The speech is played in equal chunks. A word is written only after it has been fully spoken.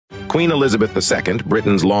Queen Elizabeth II,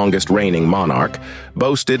 Britain's longest reigning monarch,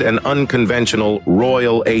 boasted an unconventional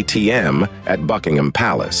royal ATM at Buckingham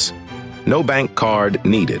Palace. No bank card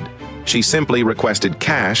needed. She simply requested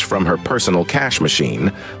cash from her personal cash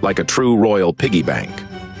machine, like a true royal piggy bank.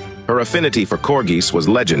 Her affinity for corgis was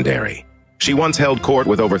legendary. She once held court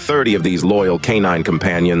with over 30 of these loyal canine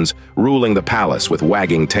companions, ruling the palace with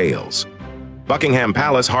wagging tails. Buckingham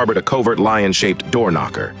Palace harbored a covert lion-shaped door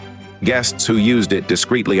knocker. Guests who used it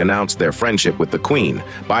discreetly announced their friendship with the Queen,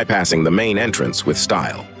 bypassing the main entrance with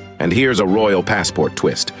style. And here's a royal passport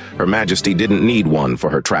twist. Her Majesty didn't need one for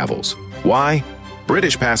her travels. Why?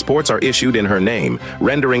 British passports are issued in her name,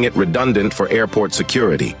 rendering it redundant for airport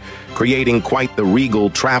security, creating quite the regal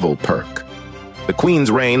travel perk. The Queen's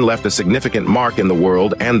reign left a significant mark in the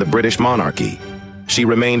world and the British monarchy. She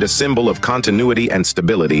remained a symbol of continuity and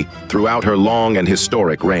stability throughout her long and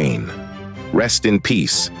historic reign. Rest in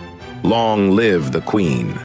peace. Long live the Queen.